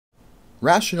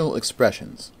Rational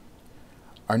expressions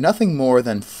are nothing more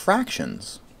than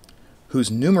fractions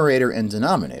whose numerator and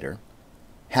denominator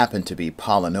happen to be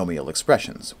polynomial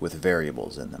expressions with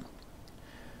variables in them.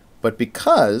 But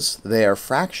because they are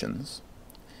fractions,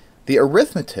 the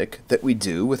arithmetic that we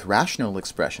do with rational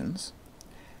expressions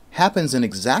happens in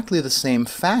exactly the same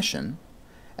fashion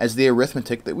as the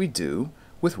arithmetic that we do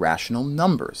with rational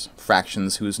numbers,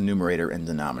 fractions whose numerator and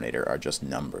denominator are just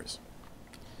numbers.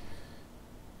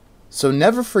 So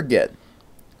never forget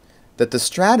that the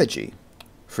strategy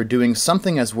for doing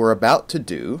something as we're about to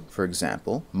do, for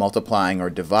example, multiplying or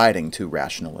dividing two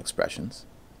rational expressions,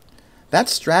 that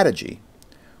strategy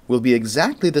will be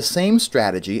exactly the same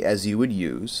strategy as you would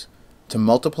use to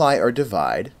multiply or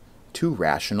divide two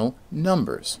rational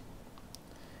numbers.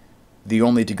 The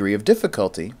only degree of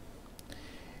difficulty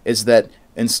is that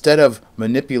instead of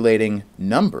manipulating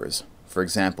numbers, for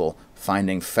example,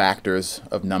 finding factors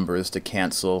of numbers to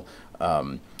cancel,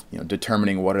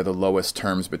 determining what are the lowest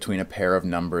terms between a pair of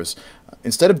numbers,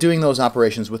 instead of doing those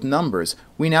operations with numbers,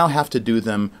 we now have to do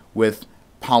them with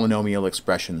polynomial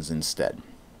expressions instead.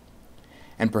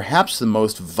 And perhaps the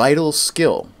most vital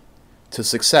skill to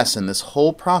success in this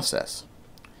whole process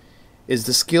is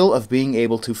the skill of being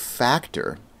able to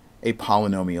factor a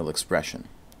polynomial expression.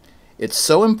 It's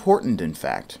so important, in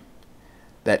fact,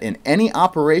 that in any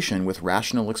operation with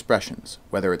rational expressions,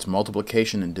 whether it's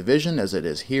multiplication and division as it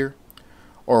is here,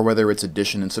 or whether it's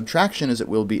addition and subtraction as it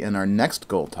will be in our next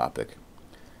goal topic,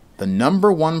 the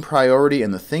number one priority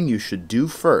and the thing you should do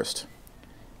first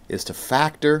is to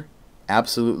factor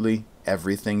absolutely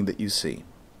everything that you see.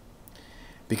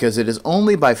 Because it is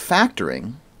only by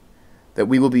factoring that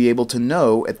we will be able to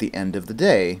know at the end of the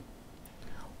day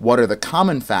what are the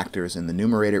common factors in the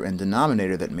numerator and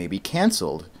denominator that may be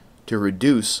canceled to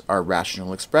reduce our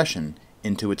rational expression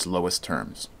into its lowest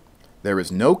terms. There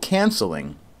is no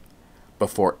canceling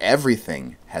before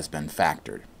everything has been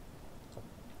factored.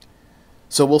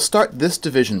 So we'll start this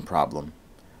division problem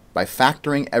by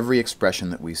factoring every expression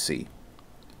that we see.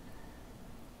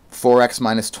 4x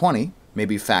minus 20 may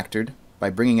be factored by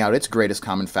bringing out its greatest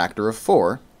common factor of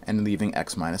 4 and leaving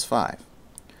x minus 5.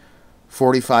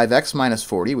 45x minus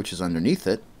 40, which is underneath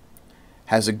it,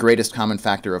 has a greatest common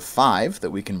factor of 5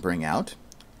 that we can bring out,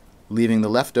 leaving the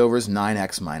leftovers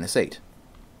 9x minus 8.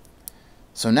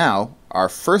 So now, our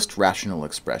first rational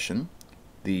expression,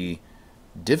 the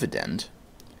dividend,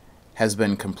 has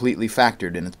been completely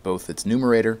factored in both its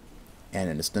numerator and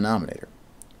in its denominator.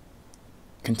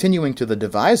 Continuing to the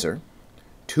divisor,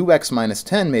 2x minus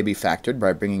 10 may be factored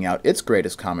by bringing out its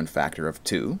greatest common factor of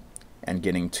 2 and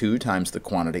getting 2 times the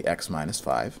quantity x minus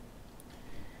 5.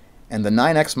 And the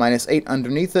 9x minus 8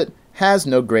 underneath it has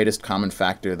no greatest common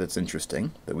factor that's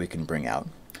interesting that we can bring out.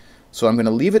 So I'm going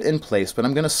to leave it in place, but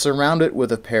I'm going to surround it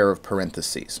with a pair of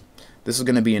parentheses. This is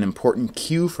going to be an important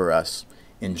cue for us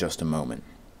in just a moment.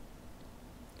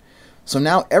 So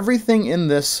now everything in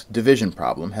this division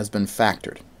problem has been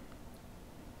factored.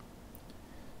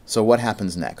 So what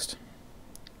happens next?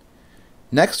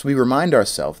 Next, we remind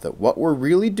ourselves that what we're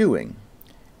really doing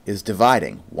is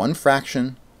dividing one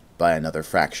fraction by another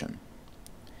fraction.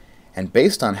 And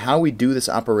based on how we do this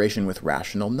operation with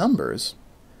rational numbers,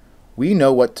 we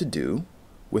know what to do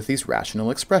with these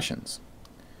rational expressions.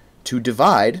 To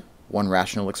divide one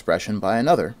rational expression by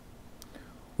another,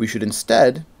 we should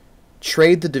instead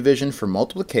trade the division for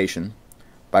multiplication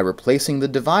by replacing the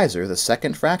divisor, the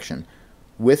second fraction,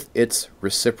 with its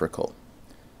reciprocal.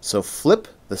 So flip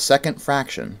the second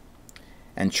fraction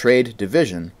and trade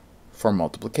division for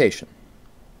multiplication.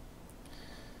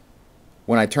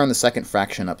 When I turn the second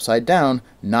fraction upside down,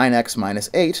 9x minus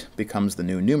 8 becomes the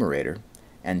new numerator,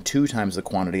 and 2 times the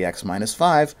quantity x minus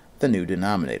 5, the new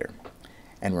denominator.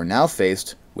 And we're now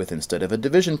faced with, instead of a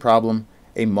division problem,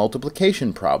 a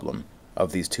multiplication problem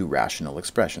of these two rational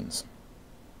expressions.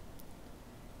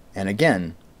 And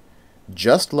again,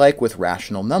 just like with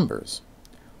rational numbers,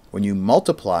 when you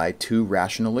multiply two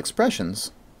rational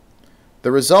expressions,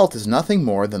 the result is nothing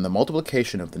more than the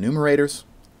multiplication of the numerators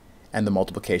and the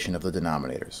multiplication of the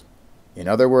denominators. In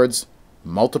other words,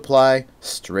 multiply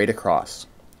straight across.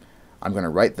 I'm going to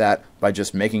write that by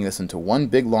just making this into one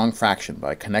big long fraction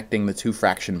by connecting the two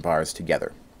fraction bars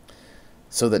together.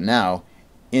 So that now,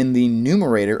 in the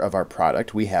numerator of our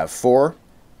product, we have 4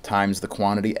 times the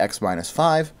quantity x minus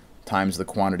 5 times the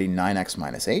quantity 9x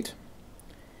minus 8.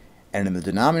 And in the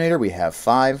denominator, we have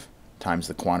 5 times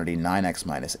the quantity 9x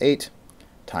minus 8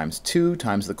 times 2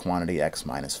 times the quantity x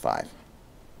minus 5.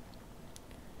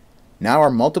 Now our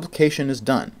multiplication is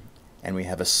done, and we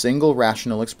have a single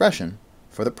rational expression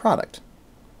for the product.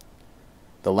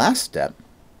 The last step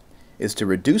is to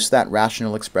reduce that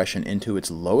rational expression into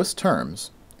its lowest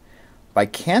terms by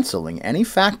canceling any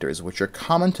factors which are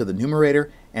common to the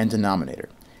numerator and denominator.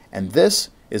 And this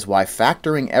is why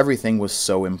factoring everything was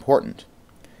so important.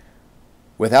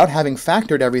 Without having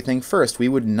factored everything first, we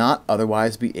would not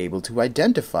otherwise be able to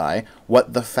identify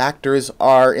what the factors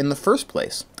are in the first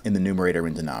place in the numerator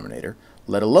and denominator,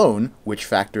 let alone which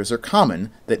factors are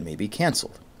common that may be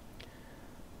canceled.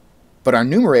 But our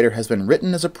numerator has been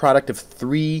written as a product of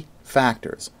three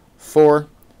factors: 4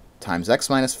 times x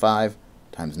minus 5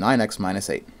 times 9x minus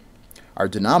 8. Our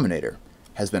denominator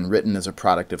has been written as a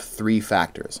product of three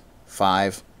factors: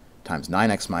 5 times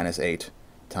 9x minus 8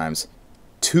 times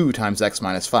 2 times x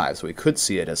minus 5. So we could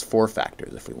see it as 4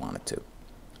 factors if we wanted to.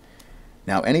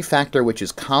 Now, any factor which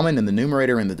is common in the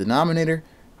numerator and the denominator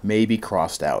may be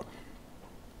crossed out.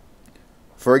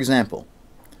 For example,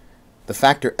 the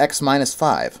factor x minus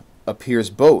 5 appears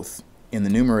both in the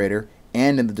numerator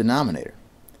and in the denominator.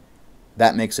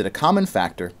 That makes it a common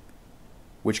factor,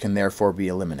 which can therefore be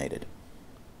eliminated.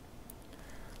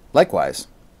 Likewise,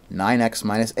 9x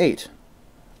minus 8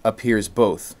 appears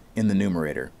both in the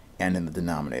numerator and in the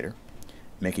denominator,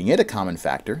 making it a common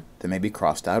factor that may be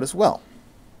crossed out as well.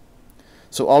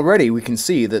 So already we can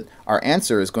see that our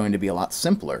answer is going to be a lot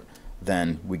simpler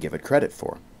than we give it credit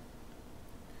for.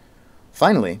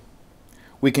 Finally,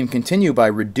 we can continue by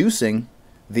reducing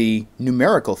the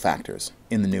numerical factors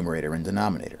in the numerator and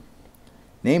denominator.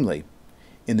 Namely,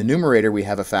 in the numerator we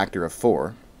have a factor of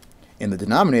 4, in the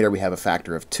denominator we have a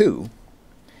factor of 2,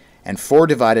 and 4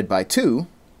 divided by 2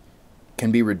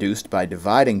 can be reduced by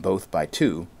dividing both by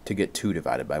 2 to get 2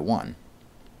 divided by 1.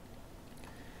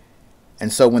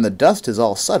 And so when the dust is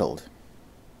all settled,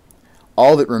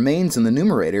 all that remains in the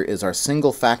numerator is our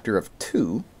single factor of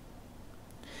 2,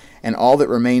 and all that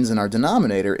remains in our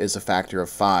denominator is a factor of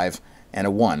 5 and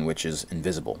a 1, which is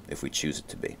invisible if we choose it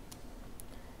to be.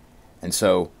 And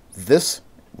so this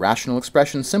rational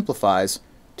expression simplifies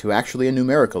to actually a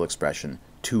numerical expression,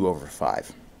 2 over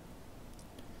 5.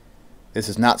 This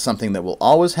is not something that will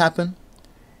always happen.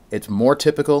 It's more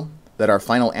typical that our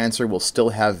final answer will still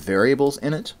have variables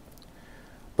in it.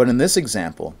 But in this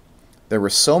example, there were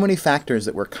so many factors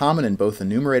that were common in both the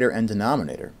numerator and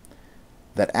denominator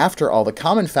that after all the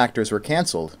common factors were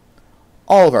canceled,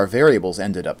 all of our variables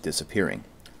ended up disappearing,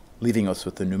 leaving us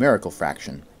with the numerical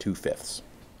fraction 2/5.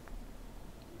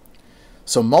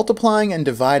 So multiplying and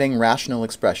dividing rational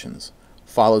expressions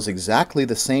follows exactly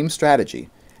the same strategy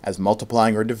as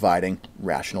multiplying or dividing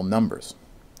rational numbers.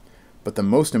 But the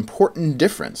most important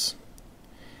difference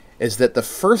is that the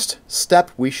first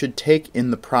step we should take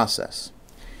in the process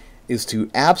is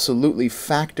to absolutely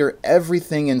factor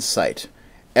everything in sight.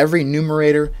 Every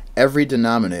numerator, every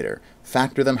denominator.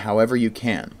 Factor them however you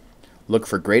can. Look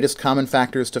for greatest common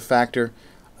factors to factor.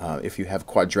 If you have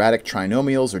quadratic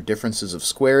trinomials or differences of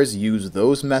squares, use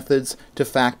those methods to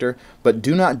factor. But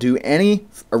do not do any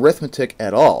arithmetic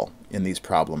at all in these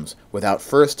problems without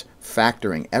first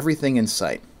factoring everything in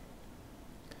sight.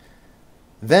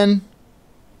 Then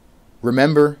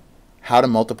remember how to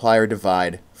multiply or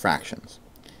divide fractions.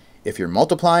 If you're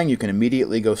multiplying, you can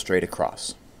immediately go straight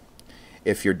across.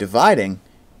 If you're dividing,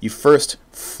 you first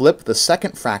flip the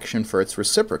second fraction for its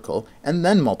reciprocal and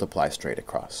then multiply straight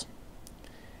across.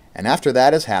 And after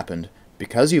that has happened,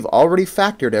 because you've already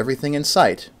factored everything in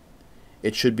sight,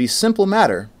 it should be simple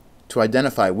matter to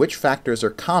identify which factors are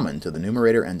common to the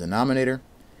numerator and denominator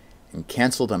and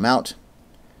cancel them out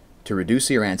to reduce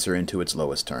your answer into its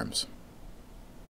lowest terms.